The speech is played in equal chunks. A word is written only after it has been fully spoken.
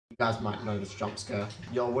guys might know this jump scare.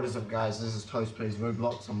 Yo, what is up guys, this is Toast Plays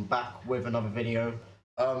Roblox. I'm back with another video.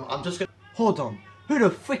 I'm just gonna... Hold on, who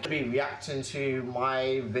the frick be reacting to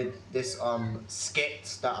my this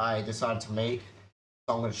skit that I decided to make.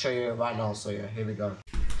 So I'm gonna show you it right now, so yeah, here we go.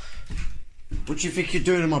 What do you think you're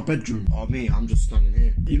doing in my bedroom? Oh me, I'm just standing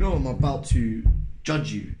here. You know I'm about to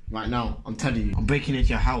judge you right now. I'm telling you, I'm breaking into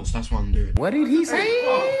your house, that's what I'm doing. What did he say?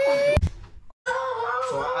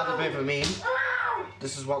 So I added a bit of a meme.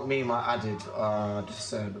 This is what meme I added. Just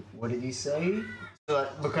said, what did he say? So,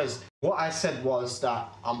 because what I said was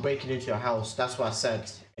that I'm breaking into your house. That's what I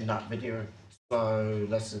said in that video. So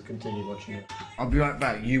let's just continue watching it. I'll be right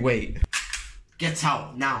back. You wait. Get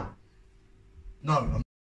out now. No.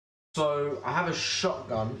 So I have a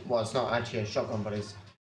shotgun. Well, it's not actually a shotgun, but it's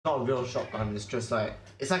not a real shotgun. It's just like,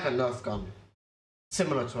 it's like a Nerf gun.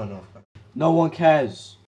 Similar to a Nerf gun. No one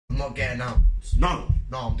cares. I'm not getting out. No,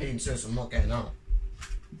 I'm being serious. I'm not getting out.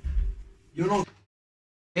 You know,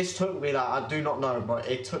 this took me like, I do not know, but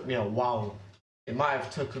it took me a while. It might have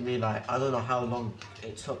taken me like, I don't know how long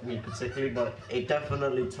it took me particularly, but it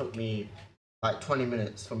definitely took me like 20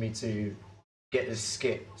 minutes for me to get this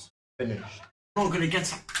skit finished. I'm not gonna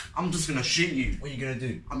get, I'm just gonna shoot you. What are you gonna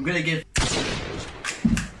do? I'm gonna give...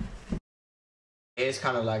 It is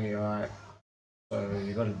kind of laggy, alright? So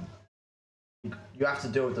you have to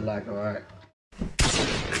deal with the lag, alright?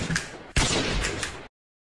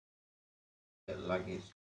 Laggy.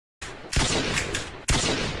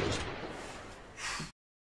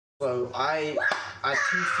 So I got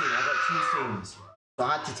two scenes. So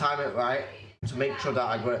I had to time it right to make sure that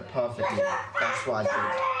I got it perfectly. That's what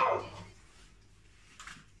I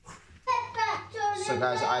did. So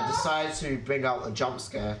guys, I decided to bring out a jump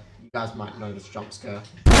scare. You guys might know this jump scare.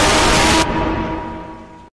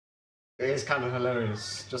 It is kind of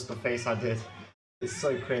hilarious, just the face I did. It's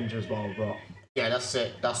so cringe as well, but yeah, that's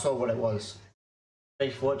it. That's all what it was.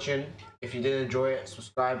 Thanks for watching. If you did enjoy it,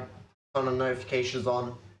 subscribe, turn the notifications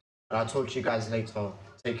on, and I'll talk to you guys later.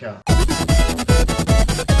 Take care.